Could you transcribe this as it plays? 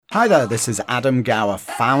Hi there, this is Adam Gower,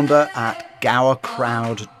 founder at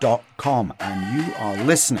gowercrowd.com, and you are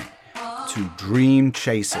listening to Dream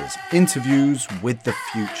Chasers, interviews with the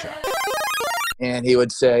future. And he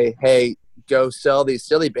would say, hey, go sell these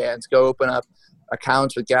silly bands, go open up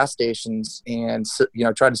accounts with gas stations and,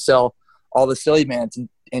 try to sell all the silly bands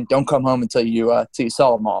and don't come home until you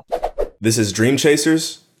sell them all. This is Dream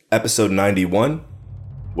Chasers, episode 91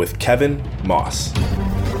 with Kevin Moss.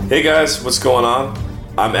 Hey guys, what's going on?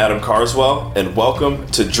 I'm Adam Carswell, and welcome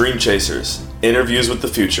to Dream Chasers, interviews with the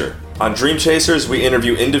future. On Dream Chasers, we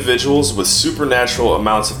interview individuals with supernatural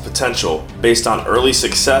amounts of potential based on early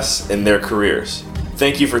success in their careers.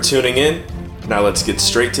 Thank you for tuning in. Now let's get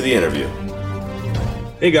straight to the interview.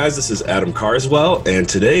 Hey guys, this is Adam Carswell, and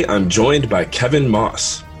today I'm joined by Kevin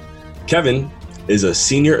Moss. Kevin is a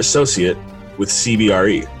senior associate with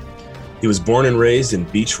CBRE. He was born and raised in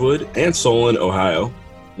Beechwood and Solon, Ohio,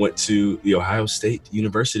 went to the Ohio State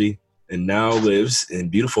University, and now lives in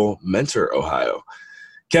beautiful Mentor, Ohio.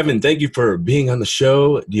 Kevin, thank you for being on the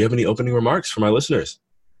show. Do you have any opening remarks for my listeners?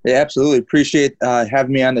 Yeah, absolutely. Appreciate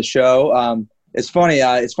having me on the show. It's funny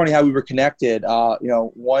how we were connected.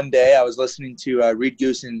 One day I was listening to Reed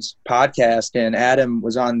Gooson's podcast, and Adam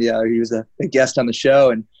was on he was a guest on the show,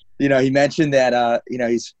 and he mentioned that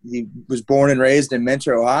he was born and raised in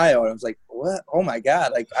Mentor, Ohio, and I was like, what? Oh my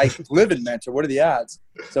God! Like, I live in Mentor. What are the odds?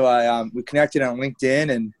 So we connected on LinkedIn,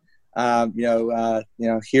 and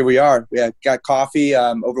here we are. We got coffee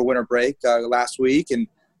over winter break last week, and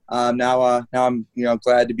now I'm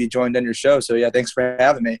glad to be joined on your show. So yeah, thanks for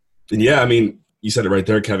having me. And yeah, I mean, you said it right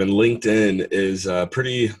there, Kevin. LinkedIn is a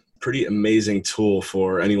pretty amazing tool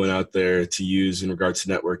for anyone out there to use in regards to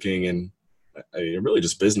networking and really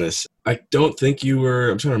just business. I don't think you were.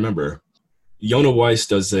 I'm trying to remember. Yona Weiss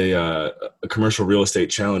does a commercial real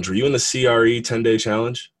estate challenge. Were you in the CRE 10-day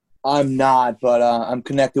challenge? I'm not, but I'm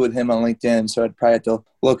connected with him on LinkedIn, so I'd probably have to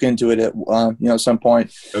look into it at some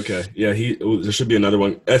point. Okay, yeah, there should be another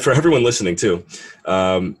one for everyone listening too.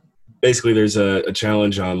 Basically, there's a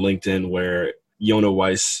challenge on LinkedIn where Yona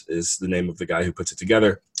Weiss is the name of the guy who puts it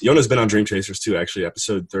together. Yona's been on Dream Chasers too, actually,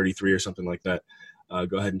 episode 33 or something like that.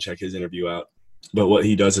 Go ahead and check his interview out. But what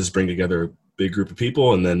he does is bring together a big group of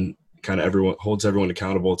people, and then kind of holds everyone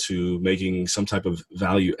accountable to making some type of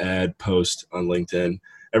value add post on LinkedIn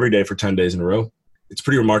every day for 10 days in a row. It's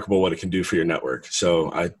pretty remarkable what it can do for your network.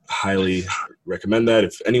 So I highly recommend that.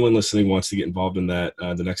 If anyone listening wants to get involved in that,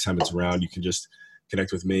 the next time it's around, you can just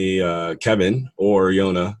connect with me, Kevin, or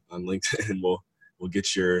Yona on LinkedIn, and we'll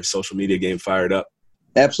get your social media game fired up.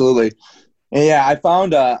 Absolutely. And yeah, I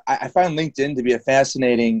found LinkedIn to be a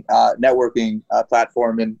fascinating networking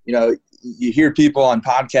platform. And, you hear people on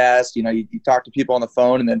podcasts, you talk to people on the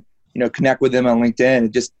phone, and then, connect with them on LinkedIn.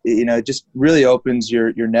 It just really opens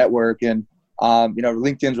your network. And,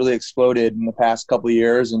 LinkedIn's really exploded in the past couple of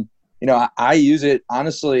years. And, I use it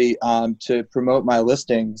honestly to promote my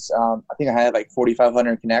listings. I think I have like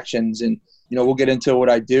 4,500 connections, and, we'll get into what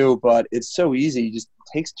I do, but it's so easy. It just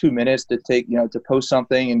takes 2 minutes to to post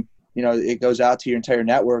something, and, it goes out to your entire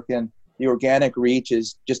network. And the organic reach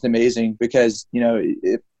is just amazing because,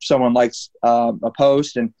 if someone likes a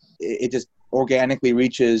post, and it just organically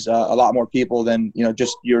reaches a lot more people than,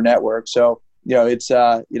 just your network. So, it's,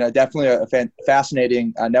 definitely a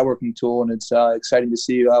fascinating networking tool, and it's exciting to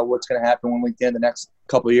see what's going to happen with LinkedIn the next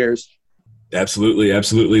couple of years. Absolutely.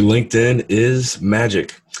 LinkedIn is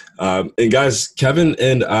magic. And guys, Kevin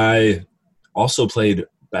and I also played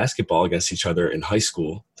basketball against each other in high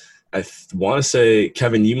school. I want to say,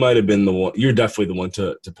 Kevin, you might have been the one. You're definitely the one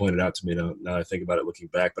to point it out to me now that I think about it looking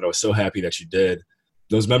back. But I was so happy that you did.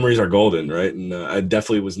 Those memories are golden, right? And I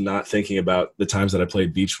definitely was not thinking about the times that I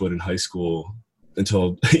played Beechwood in high school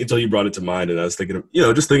until you brought it to mind. And I was thinking,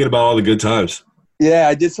 just thinking about all the good times. Yeah,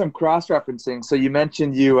 I did some cross-referencing. So you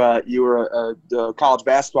mentioned you were a college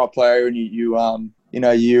basketball player, and you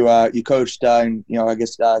coached in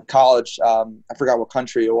college. I forgot what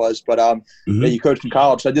country it was, but you coached in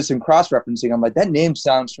college. So I did some cross-referencing. I'm like, that name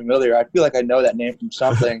sounds familiar. I feel like I know that name from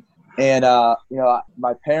something. And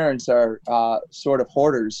my parents are sort of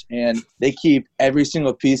hoarders, and they keep every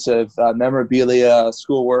single piece of memorabilia,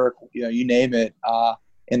 schoolwork, you name it,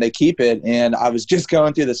 and they keep it. And I was just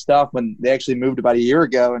going through the stuff when they actually moved about a year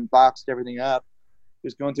ago and boxed everything up.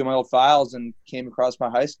 Just going through my old files and came across my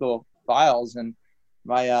high school files, and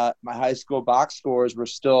my high school box scores were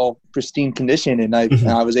still pristine condition, and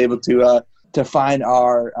I was able to find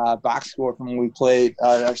our box score from when we played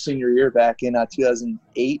our senior year back in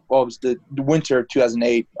 2008. Well, it was the winter of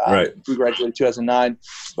 2008. Right. We graduated 2009.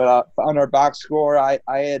 But on our box score, I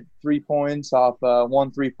had 3 points off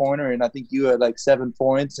one 3-pointer, and I think you had like 7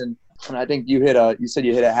 points. And And I think you said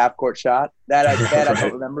you hit a half court shot. That Right. I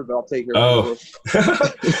don't remember, but I'll take your Oh,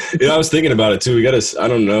 I was thinking about it too. I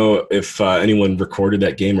don't know if anyone recorded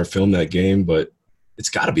that game or filmed that game, but it's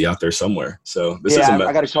got to be out there somewhere. So this is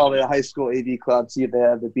I got to call the high school AV club, see if they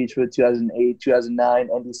have the Beechwood 2008, 2009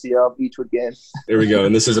 NDCL Beechwood game. There we go.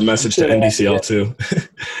 And this is a message to NDCL too.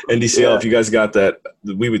 NDCL, if you guys got that,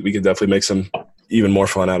 we could definitely make some even more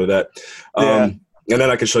fun out of that. And then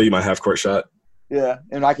I could show you my half court shot. Yeah,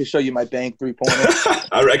 and I can show you my bank 3-pointer.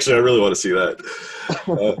 I really want to see that.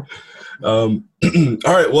 All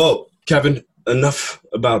right, well, Kevin, enough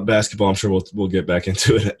about basketball. I'm sure we'll get back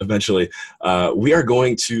into it eventually. We are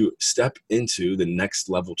going to step into the next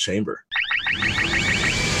level chamber.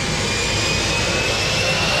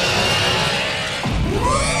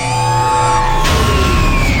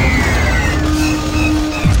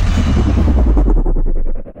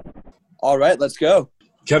 All right, let's go.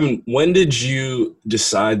 Kevin, when did you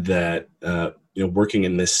decide that working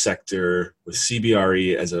in this sector with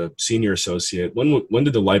CBRE as a senior associate, when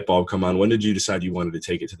did the light bulb come on? When did you decide you wanted to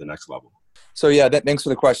take it to the next level? So yeah, thanks for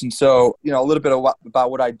the question. So a little bit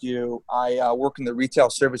about what I do. I work in the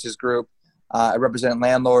retail services group. I represent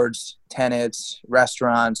landlords, tenants,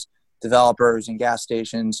 restaurants, developers, and gas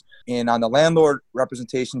stations. And on the landlord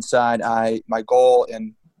representation side, my goal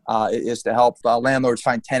is to help landlords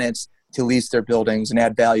find tenants to lease their buildings and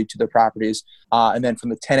add value to their properties. And then from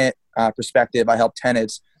the tenant perspective, I help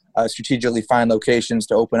tenants strategically find locations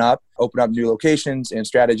to open up new locations and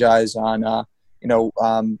strategize on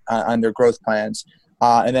their growth plans.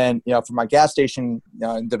 And then, for my gas station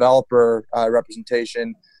developer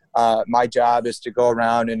representation, my job is to go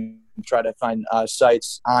around and try to find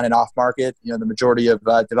sites on and off market. The majority of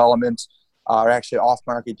developments are actually off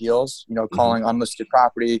market deals, calling unlisted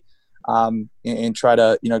property, and try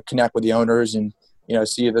to connect with the owners and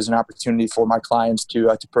see if there's an opportunity for my clients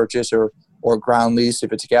to purchase or ground lease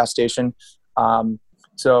if it's a gas station.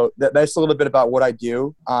 So that's a little bit about what I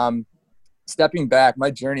do. Stepping back, my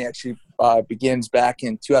journey actually begins back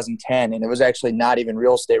in 2010, and it was actually not even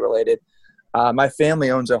real estate related. My family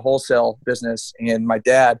owns a wholesale business, and my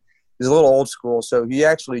dad is a little old school, so he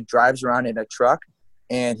actually drives around in a truck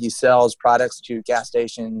and he sells products to gas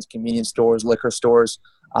stations, convenience stores, liquor stores,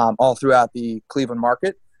 all throughout the Cleveland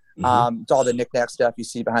market. It's all the knickknack stuff you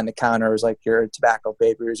see behind the counters, like your tobacco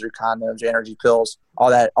papers, your condoms, your energy pills, all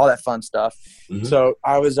that fun stuff. So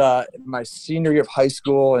I was my senior year of high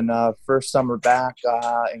school and first summer back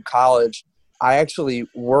in college. I actually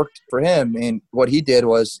worked for him, and what he did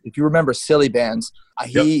was, if you remember Silly Bands,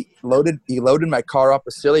 he loaded my car up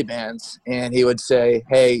with Silly Bands, and he would say,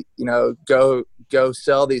 "Hey, go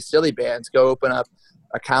sell these Silly Bands. Go open up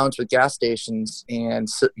accounts with gas stations, and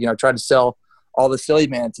try to sell all the Silly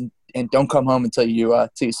Bands, and don't come home until you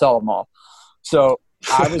sell them all." So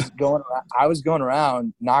I was going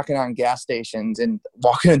around knocking on gas stations and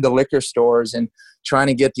walking into liquor stores and trying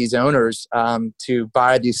to get these owners to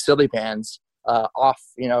buy these Silly Bands off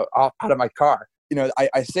out of my car.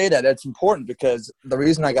 I say that's important because the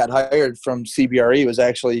reason I got hired from CBRE was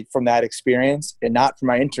actually from that experience and not from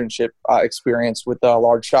my internship experience with a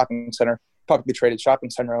large shopping center, publicly traded shopping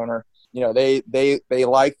center owner. They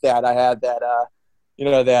liked that I had that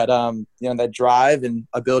that drive and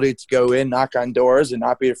ability to go in, knock on doors, and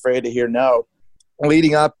not be afraid to hear no.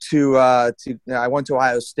 Leading up to I went to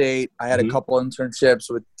Ohio State. I had a couple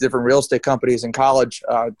internships with different real estate companies in college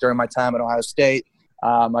during my time at Ohio State.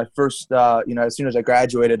 My first, as soon as I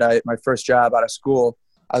graduated, my first job out of school,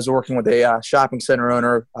 I was working with a shopping center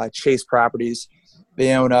owner, Chase Properties.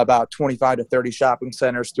 They own about 25 to 30 shopping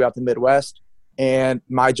centers throughout the Midwest. And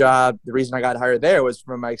my job, the reason I got hired there was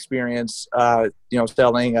from my experience,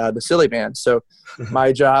 selling the Silly Bands. So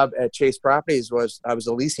my job at Chase Properties was I was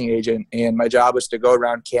a leasing agent, and my job was to go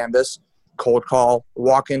around canvas, cold call,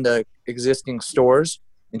 walk into existing stores,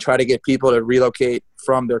 and try to get people to relocate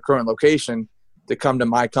from their current location to come to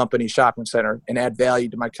my company's shopping center and add value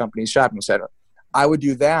to my company's shopping center. I would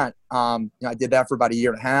do that. I did that for about a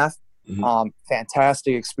year and a half.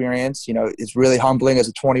 Fantastic experience. It's really humbling as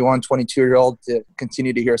a 21, 22-year-old to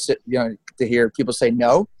continue to hear people say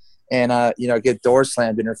no and, get doors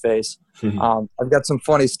slammed in your face. I've got some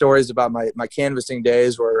funny stories about my canvassing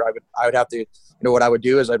days where I would have to, what I would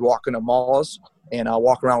do is I'd walk into malls and I'll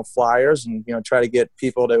walk around with flyers and, try to get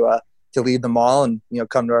people to leave the mall and,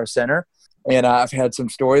 come to our center. And I've had some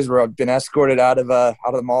stories where I've been escorted out of the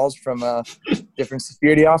malls from different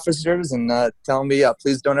security officers and telling me,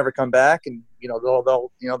 please don't ever come back. And,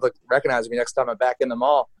 they'll recognize me next time I'm back in the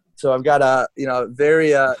mall. So I've got a,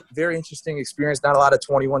 very, very interesting experience. Not a lot of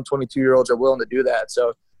 21, 22-year-olds are willing to do that.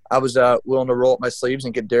 So I was willing to roll up my sleeves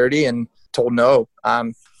and get dirty and told no.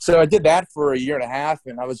 So I did that for a year and a half,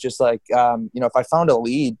 and I was just like, if I found a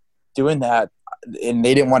lead doing that and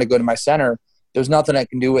they didn't want to go to my center, there's nothing I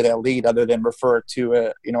can do with that lead other than refer it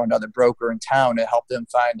to another broker in town to help them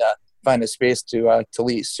find a space to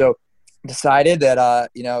lease. So decided that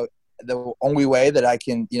the only way that I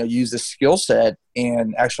can use this skill set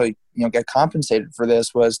and actually get compensated for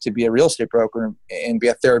this was to be a real estate broker and be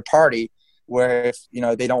a third party, where if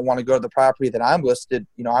they don't want to go to the property that I'm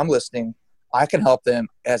listing, I can help them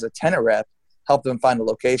as a tenant rep, help them find a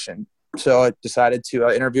location. So I decided to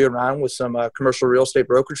interview around with some commercial real estate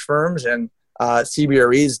brokerage firms, and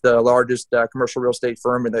CBRE is the largest commercial real estate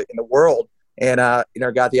firm in the world. And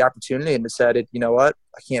got the opportunity and decided, you know what,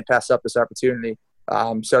 I can't pass up this opportunity.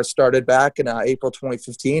 So I started back in April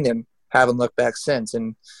 2015 and haven't looked back since.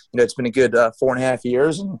 And it's been a good 4.5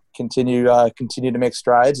 years, and continue to make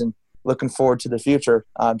strides, and looking forward to the future.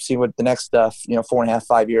 See what the next 4.5,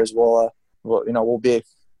 5 years will be.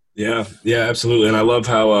 Yeah, absolutely. And I love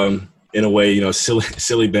how in a way,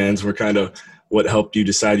 silly bands were kind of what helped you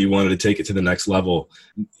decide you wanted to take it to the next level.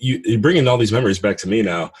 You're bringing all these memories back to me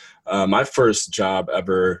now. My first job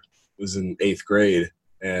ever was in 8th grade,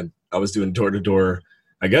 and I was doing door-to-door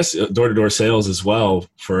sales as well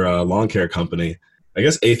for a lawn care company. I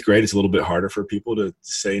guess 8th grade is a little bit harder for people to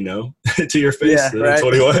say no to your face than at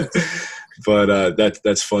 21. But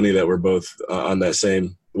that's funny that we're both on that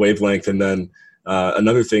same wavelength. And then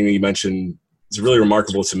another thing that you mentioned is really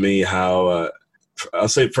remarkable to me, how I'll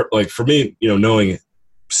say for me, knowing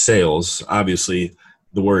sales, obviously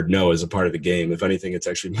the word no is a part of the game. If anything, it's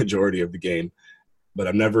actually majority of the game. But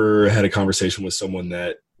I've never had a conversation with someone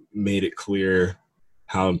that made it clear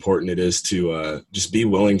how important it is to just be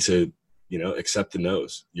willing to, accept the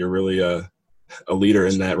no's. You're really a leader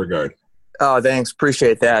in that regard. Oh, thanks.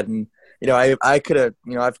 Appreciate that. And, I could have,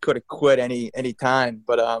 quit any time,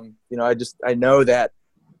 but, I know that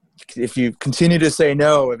if you continue to say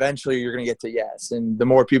no, eventually you're going to get to yes. And the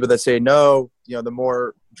more people that say no, the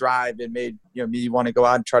more drive it made, me want to go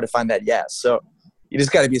out and try to find that yes. So you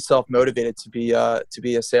just got to be self-motivated to be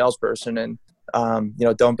a salesperson, and,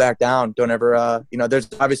 don't back down. Don't ever, there's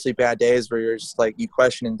obviously bad days where you're just like, you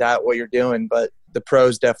question and doubt what you're doing, but the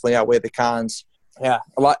pros definitely outweigh the cons. Yeah.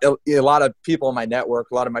 A lot of people in my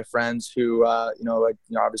network, a lot of my friends who, I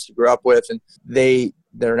obviously grew up with, and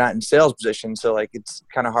they're not in sales positions. So like, it's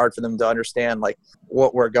kind of hard for them to understand like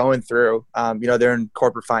what we're going through. They're in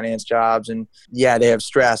corporate finance jobs, and yeah, they have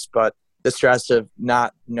stress, but the stress of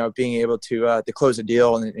not, being able to close a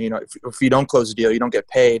deal. And, if you don't close a deal, you don't get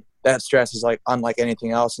paid. That stress is like unlike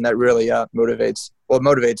anything else. And that really motivates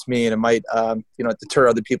me, and it might, deter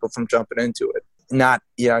other people from jumping into it. Not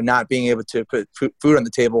being able to put food on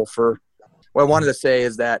the table what I wanted to say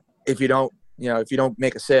is that if you don't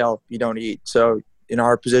make a sale, you don't eat. So in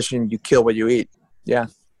our position, you kill what you eat. Yeah.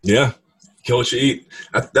 Yeah. Kill what you eat.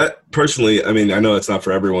 That personally, I mean, I know it's not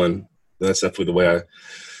for everyone. That's definitely the way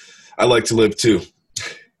I like to live too.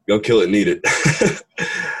 Go kill it and eat it.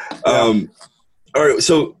 All right.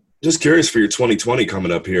 So just curious for your 2020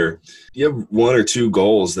 coming up here, do you have 1 or 2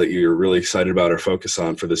 goals that you're really excited about or focus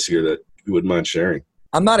on for this year that you wouldn't mind sharing?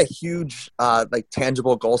 I'm not a huge,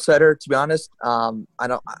 tangible goal setter, to be honest.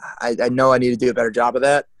 I know I need to do a better job of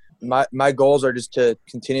that. My goals are just to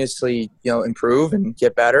continuously, improve and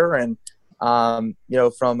get better. And,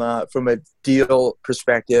 from a deal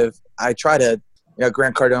perspective, I try to,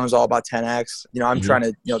 Grant Cardone is all about 10X. I'm trying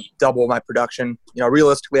to, double my production.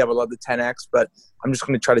 Realistically, I would love the 10X, but I'm just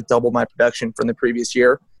going to try to double my production from the previous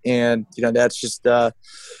year. And, that's just,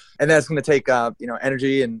 and that's going to take,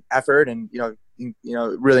 energy and effort, and,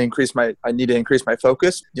 really I need to increase my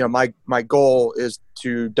focus. My goal is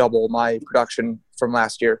to double my production from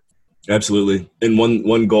last year. Absolutely. And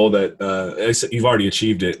one goal that you've already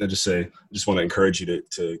achieved it. I just want to encourage you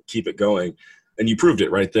to keep it going. And you proved it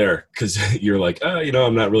right there, because you're like,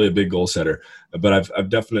 I'm not really a big goal setter, but I've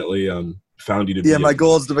definitely found you to be. Yeah, my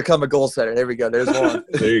goal is to become a goal setter. There we go. There's one.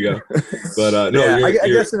 There you go. But I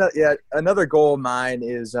guess another goal of mine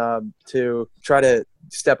is to try to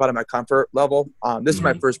step out of my comfort level. This is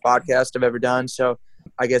my first podcast I've ever done, so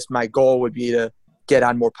I guess my goal would be to get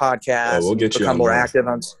on more podcasts. We'll get become more active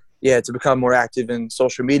to become more active in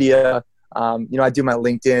social media. I do my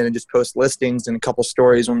LinkedIn and just post listings and a couple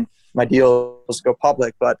stories when my deals go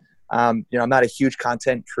public. But, I'm not a huge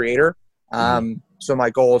content creator. So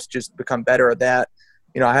my goal is just to become better at that.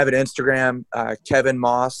 I have an Instagram, Kevin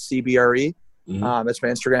Moss, CBRE. That's my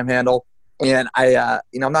Instagram handle. And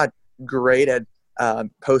I'm not great at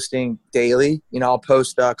posting daily. I'll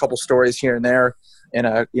post a couple stories here and there, and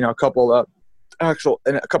a couple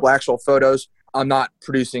actual photos. I'm not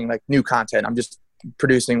producing like new content. I'm just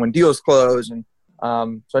producing when deals close and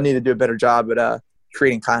So I need to do a better job at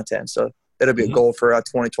creating content. So that'll be a goal for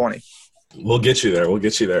 2020. We'll get you there.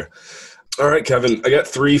 All right, Kevin, I got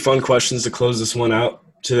 3 fun questions to close this one out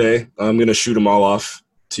today. I'm going to shoot them all off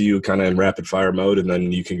to you kind of in rapid fire mode, and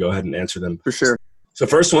then you can go ahead and answer them. For sure. So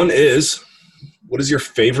first one is, what is your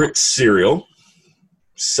favorite cereal?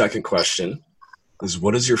 Second question is,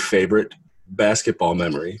 what is your favorite basketball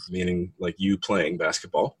memory, meaning like you playing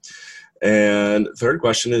basketball? And third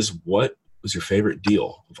question is, what was your favorite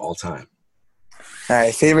deal of all time? All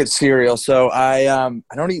right, favorite cereal. So I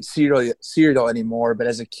don't eat cereal anymore, but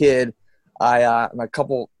as a kid, I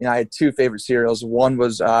had 2 favorite cereals. One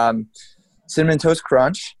was Cinnamon Toast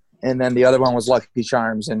Crunch, and then the other one was Lucky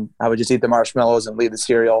Charms, and I would just eat the marshmallows and leave the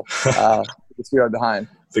cereal behind.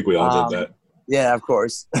 I think we all did that. Yeah, of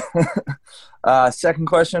course. Second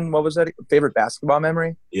question, what was that? Favorite basketball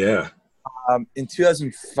memory? Yeah. In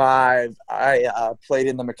 2005, I played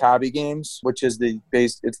in the Maccabi Games, which is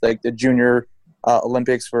it's like the junior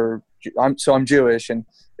Olympics for. I'm Jewish, and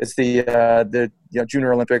it's the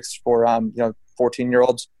junior Olympics for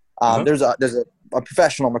 14-year-olds. There's a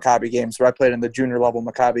professional Maccabi Games where I played in the junior level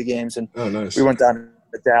Maccabi Games, and nice. We went down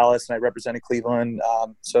to Dallas, and I represented Cleveland.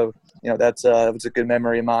 So that was a good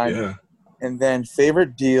memory of mine. Yeah. And then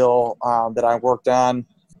favorite deal that I worked on,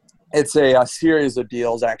 it's a series of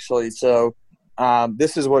deals actually. So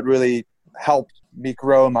this is what really helped me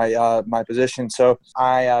grow my position. So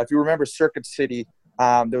if you remember Circuit City,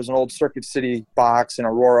 there was an old Circuit City box in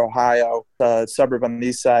Aurora, Ohio, a suburb on the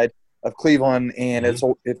east side of Cleveland, and it's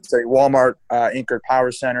a Walmart anchored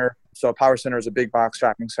power center. So a power center is a big box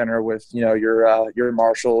shopping center with your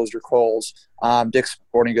Marshalls, your Kohl's, Dick's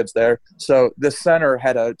Sporting Goods there. So this center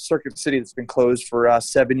had a Circuit City that's been closed for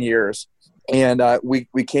 7 years, and we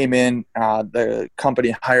came in. The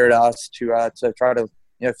company hired us to try to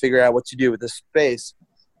figure out what to do with this space.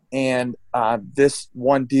 And this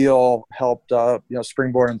one deal helped,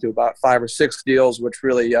 springboard into about 5 or 6 deals, which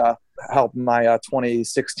really helped my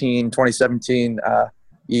 2016, 2017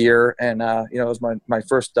 year. And, it was my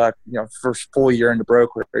first full year into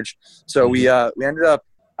brokerage. So we ended up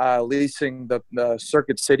leasing the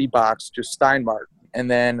Circuit City box to Steinmart. And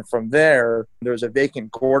then from there was a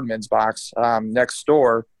vacant Gordman's box next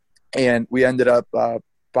door. And we ended up,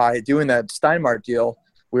 by doing that Steinmart deal,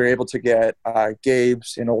 we were able to get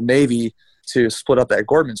Gabe's and Old Navy to split up that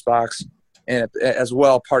Gordman's box. And as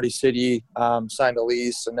well, Party City signed a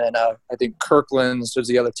lease. And then I think Kirkland's was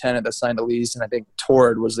the other tenant that signed a lease. And I think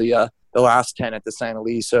Torrid was the last tenant to sign a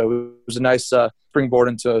lease. So it was a nice springboard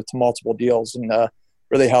into multiple deals, and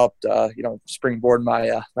really helped, springboard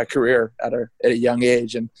my career at a young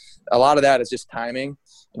age. And a lot of that is just timing.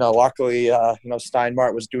 Luckily,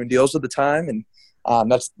 Steinmart was doing deals at the time. And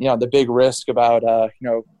that's, the big risk about,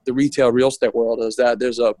 the retail real estate world is that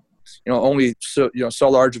there's only so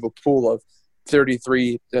large of a pool of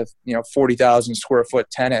 33 to 40,000 square foot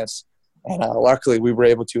tenants, and luckily we were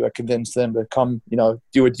able to convince them to come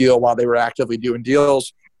do a deal while they were actively doing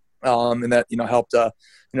deals, and that helped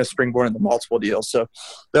springboard into multiple deals. So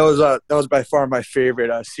that was by far my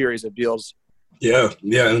favorite series of deals. Yeah,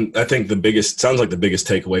 and I think the biggest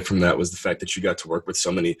takeaway from that was the fact that you got to work with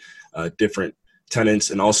so many different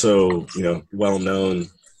tenants, and also well known.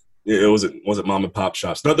 It wasn't mom and pop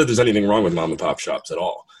shops. Not that there's anything wrong with mom and pop shops at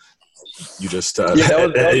all. You just had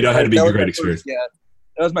to be a great experience. That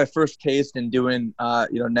was my first taste in doing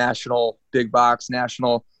national big box,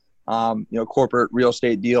 national corporate real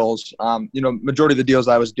estate deals. Majority of the deals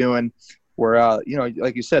I was doing were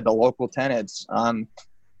like you said, the local tenants.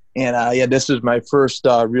 This is my first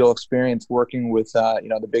real experience working with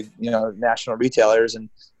the big national retailers, and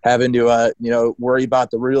having to worry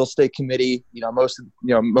about the real estate committee. Most of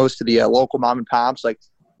the local mom and pops, like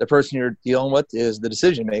the person you're dealing with is the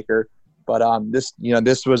decision maker. But this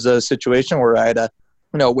was a situation where I had to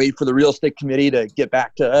wait for the real estate committee to get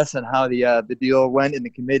back to us and how the deal went in the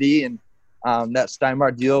committee. And that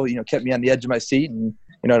Steinmart deal kept me on the edge of my seat, and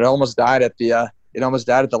it almost died at the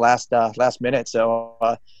last minute. So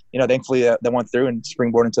thankfully that went through and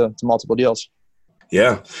springboarded into multiple deals.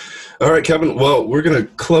 Yeah. All right, Kevin. Well, we're going to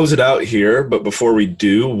close it out here. But before we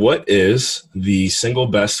do, what is the single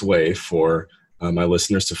best way for my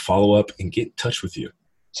listeners to follow up and get in touch with you?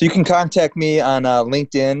 So you can contact me on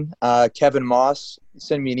LinkedIn, Kevin Moss.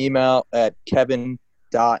 Send me an email at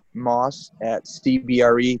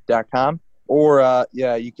kevin.moss@cbre.com. Or,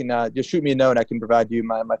 you can just shoot me a note and I can provide you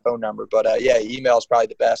my phone number. But, email is probably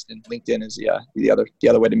the best, and LinkedIn is the other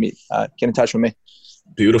way to get in touch with me.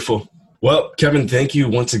 Beautiful. Well, Kevin, thank you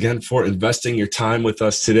once again for investing your time with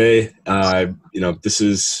us today. This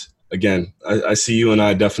is, again, I see you and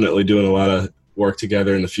I definitely doing a lot of work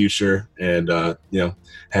together in the future. And,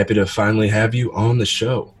 happy to finally have you on the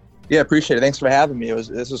show. Yeah, appreciate it. Thanks for having me.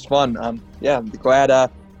 This was fun. I'm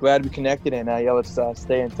glad we connected, and let's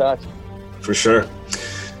stay in touch. For sure.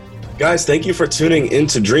 Guys, thank you for tuning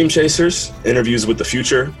into Dream Chasers, Interviews with the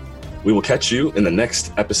Future. We will catch you in the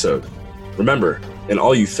next episode. Remember, in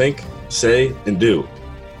all you think, say, and do,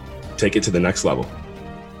 take it to the next level.